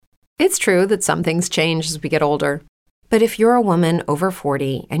It's true that some things change as we get older. But if you're a woman over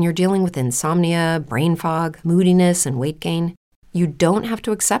 40 and you're dealing with insomnia, brain fog, moodiness, and weight gain, you don't have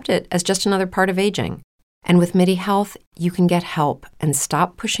to accept it as just another part of aging. And with MIDI Health, you can get help and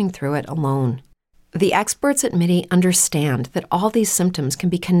stop pushing through it alone. The experts at MIDI understand that all these symptoms can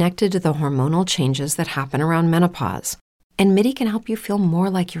be connected to the hormonal changes that happen around menopause, and MIDI can help you feel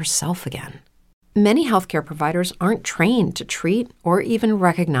more like yourself again. Many healthcare providers aren't trained to treat or even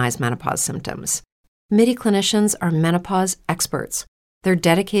recognize menopause symptoms. MIDI clinicians are menopause experts. They're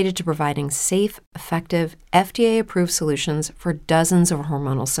dedicated to providing safe, effective, FDA-approved solutions for dozens of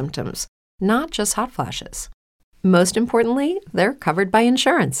hormonal symptoms, not just hot flashes. Most importantly, they're covered by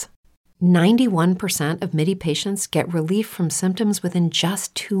insurance. 91% of MIDI patients get relief from symptoms within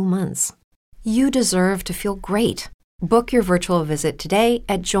just 2 months. You deserve to feel great. Book your virtual visit today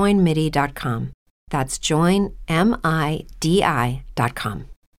at joinmidi.com. That's joinmidi.com.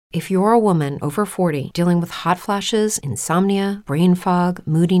 If you're a woman over 40 dealing with hot flashes, insomnia, brain fog,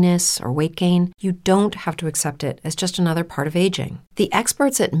 moodiness, or weight gain, you don't have to accept it as just another part of aging. The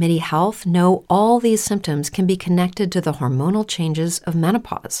experts at MIDI Health know all these symptoms can be connected to the hormonal changes of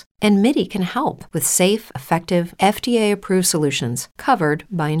menopause, and MIDI can help with safe, effective, FDA-approved solutions covered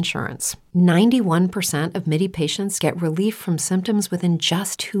by insurance. 91% of MIDI patients get relief from symptoms within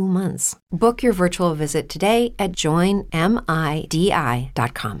just 2 months. Book your virtual visit today at joinmidi.com.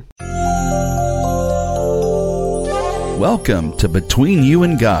 Welcome to Between You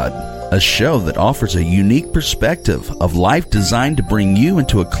and God, a show that offers a unique perspective of life designed to bring you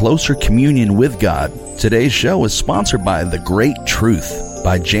into a closer communion with God. Today's show is sponsored by The Great Truth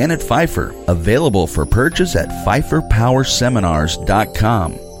by Janet Pfeiffer, available for purchase at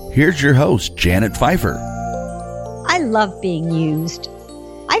PfeifferPowerSeminars.com. Here's your host, Janet Pfeiffer. I love being used.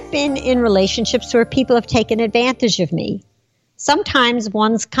 I've been in relationships where people have taken advantage of me. Sometimes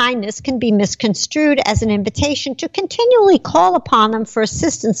one's kindness can be misconstrued as an invitation to continually call upon them for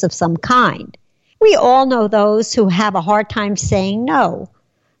assistance of some kind. We all know those who have a hard time saying no,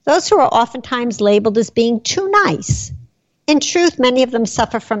 those who are oftentimes labeled as being too nice. In truth, many of them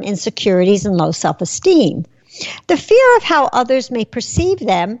suffer from insecurities and low self-esteem. The fear of how others may perceive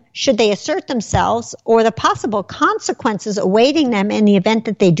them should they assert themselves, or the possible consequences awaiting them in the event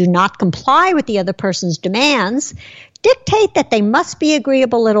that they do not comply with the other person's demands, dictate that they must be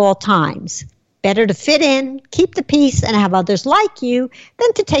agreeable at all times. Better to fit in, keep the peace, and have others like you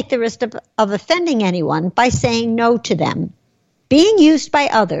than to take the risk of offending anyone by saying no to them. Being used by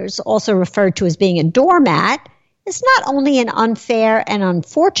others, also referred to as being a doormat, is not only an unfair and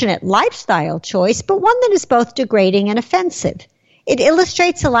unfortunate lifestyle choice, but one that is both degrading and offensive. It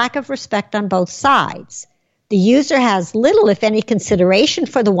illustrates a lack of respect on both sides. The user has little, if any, consideration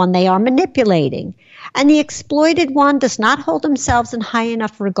for the one they are manipulating, and the exploited one does not hold themselves in high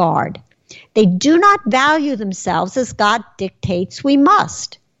enough regard. They do not value themselves as God dictates we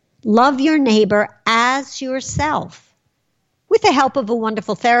must. Love your neighbor as yourself. With the help of a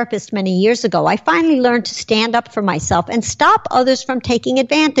wonderful therapist many years ago, I finally learned to stand up for myself and stop others from taking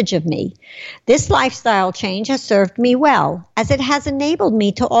advantage of me. This lifestyle change has served me well, as it has enabled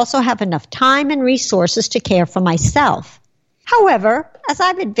me to also have enough time and resources to care for myself. However, as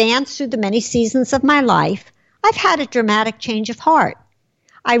I've advanced through the many seasons of my life, I've had a dramatic change of heart.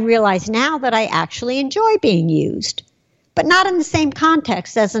 I realize now that I actually enjoy being used, but not in the same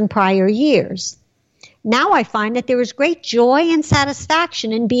context as in prior years. Now I find that there is great joy and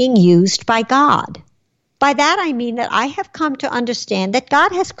satisfaction in being used by God. By that I mean that I have come to understand that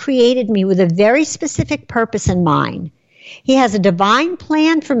God has created me with a very specific purpose in mind. He has a divine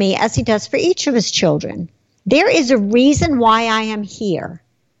plan for me as he does for each of his children. There is a reason why I am here.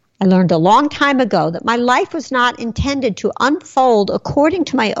 I learned a long time ago that my life was not intended to unfold according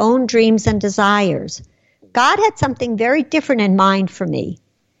to my own dreams and desires. God had something very different in mind for me.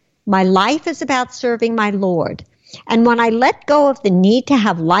 My life is about serving my Lord. And when I let go of the need to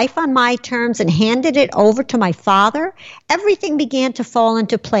have life on my terms and handed it over to my Father, everything began to fall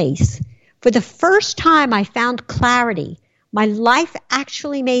into place. For the first time, I found clarity. My life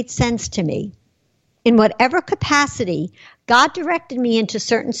actually made sense to me. In whatever capacity, God directed me into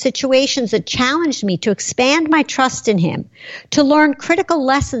certain situations that challenged me to expand my trust in him, to learn critical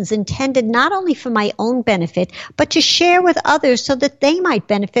lessons intended not only for my own benefit, but to share with others so that they might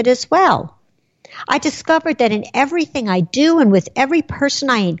benefit as well. I discovered that in everything I do and with every person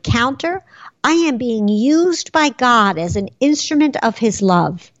I encounter, I am being used by God as an instrument of his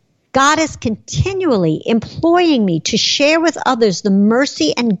love. God is continually employing me to share with others the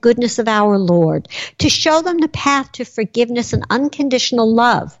mercy and goodness of our Lord, to show them the path to forgiveness and unconditional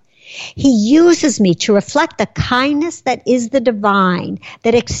love. He uses me to reflect the kindness that is the divine,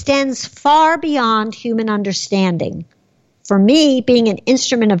 that extends far beyond human understanding. For me, being an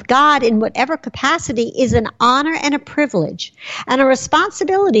instrument of God in whatever capacity is an honor and a privilege, and a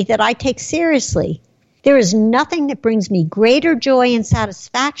responsibility that I take seriously. There is nothing that brings me greater joy and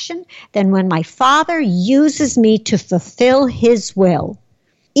satisfaction than when my Father uses me to fulfill His will.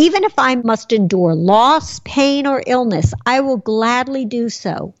 Even if I must endure loss, pain, or illness, I will gladly do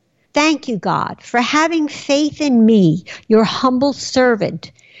so. Thank you, God, for having faith in me, your humble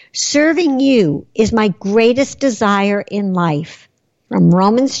servant. Serving you is my greatest desire in life. From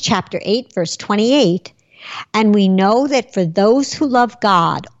Romans chapter 8, verse 28, and we know that for those who love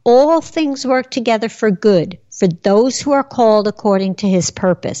God, all things work together for good, for those who are called according to His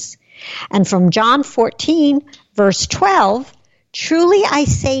purpose. And from John 14, verse 12, truly I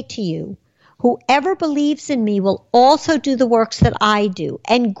say to you, whoever believes in me will also do the works that I do,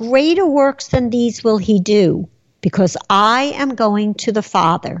 and greater works than these will he do, because I am going to the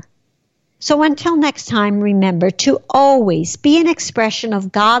Father. So until next time, remember to always be an expression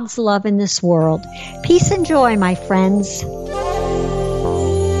of God's love in this world. Peace and joy, my friends.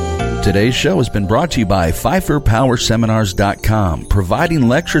 Today's show has been brought to you by PfeifferPowerSeminars.com, providing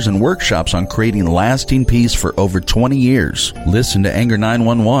lectures and workshops on creating lasting peace for over 20 years. Listen to Anger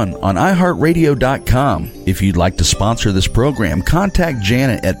 911 on iHeartRadio.com. If you'd like to sponsor this program, contact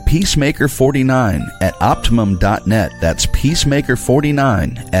Janet at Peacemaker49 at Optimum.net. That's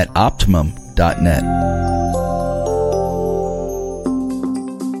Peacemaker49 at Optimum.net.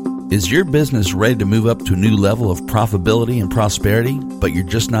 Is your business ready to move up to a new level of profitability and prosperity, but you're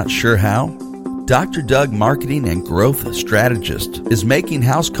just not sure how? Dr. Doug, marketing and growth strategist, is making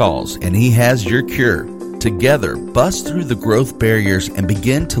house calls, and he has your cure. Together, bust through the growth barriers and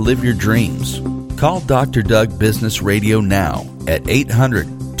begin to live your dreams. Call Dr. Doug Business Radio now at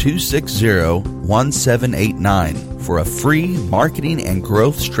 800-260-1789 for a free marketing and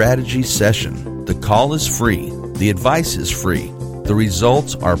growth strategy session. The call is free. The advice is free. The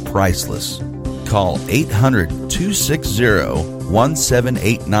results are priceless. Call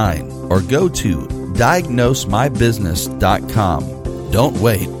 800-260-1789 or go to diagnosemybusiness.com. Don't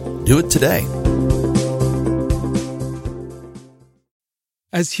wait. Do it today.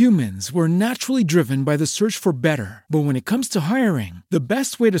 As humans, we're naturally driven by the search for better. But when it comes to hiring, the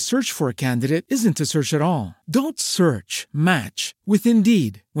best way to search for a candidate isn't to search at all. Don't search, match with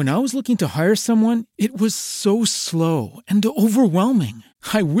Indeed. When I was looking to hire someone, it was so slow and overwhelming.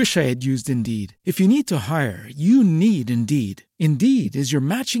 I wish I had used Indeed. If you need to hire, you need Indeed. Indeed is your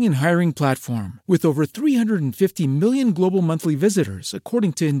matching and hiring platform with over 350 million global monthly visitors,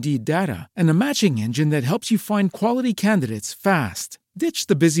 according to Indeed data, and a matching engine that helps you find quality candidates fast. Ditch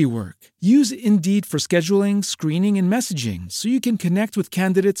the busy work. Use Indeed for scheduling, screening, and messaging so you can connect with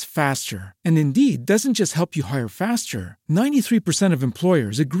candidates faster. And Indeed doesn't just help you hire faster. 93% of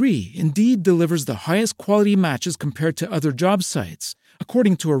employers agree Indeed delivers the highest quality matches compared to other job sites,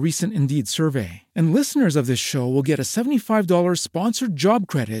 according to a recent Indeed survey. And listeners of this show will get a $75 sponsored job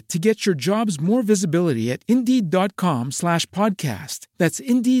credit to get your jobs more visibility at Indeed.com/podcast. That's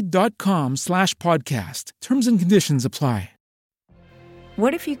Indeed.com/podcast. Terms and conditions apply.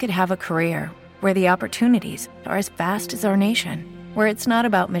 What if you could have a career where the opportunities are as vast as our nation, where it's not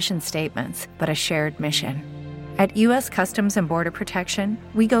about mission statements, but a shared mission? At U.S. Customs and Border Protection,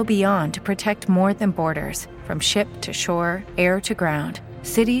 we go beyond to protect more than borders. From ship to shore, air to ground,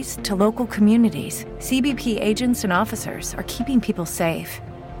 cities to local communities, CBP agents and officers are keeping people safe.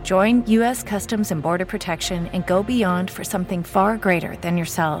 Join U.S. Customs and Border Protection and go beyond for something far greater than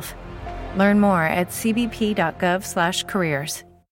yourself. Learn more at cbp.gov/careers.